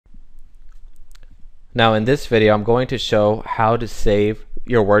Now in this video I'm going to show how to save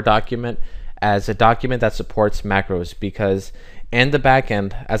your Word document as a document that supports macros, because in the back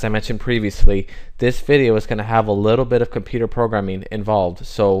end, as I mentioned previously, this video is going to have a little bit of computer programming involved.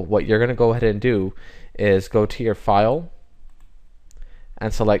 So what you're going to go ahead and do is go to your file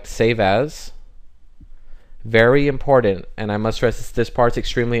and select Save As. Very important, and I must stress this part's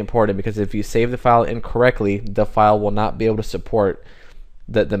extremely important, because if you save the file incorrectly, the file will not be able to support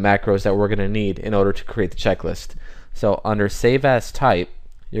the macros that we're going to need in order to create the checklist. So under Save As Type,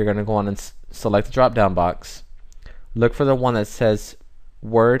 you're going to go on and select the drop down box. Look for the one that says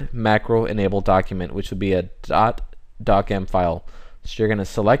Word Macro Enabled Document, which would be a .docm file. So you're going to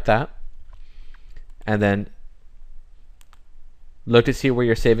select that and then look to see where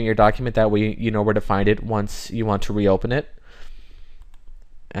you're saving your document. That way you know where to find it once you want to reopen it.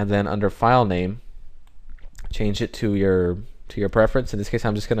 And then under file name, change it to your preference. In this case,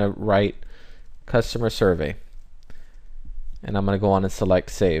 I'm just going to write customer survey, and I'm going to go on and select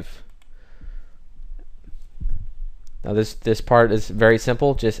save. Now this part is very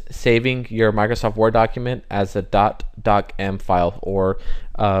simple, just saving your Microsoft Word document as a .docm file, or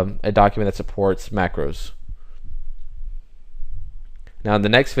a document that supports macros. Now in the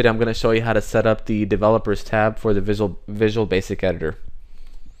next video I'm going to show you how to set up the developers tab for the Visual Basic Editor.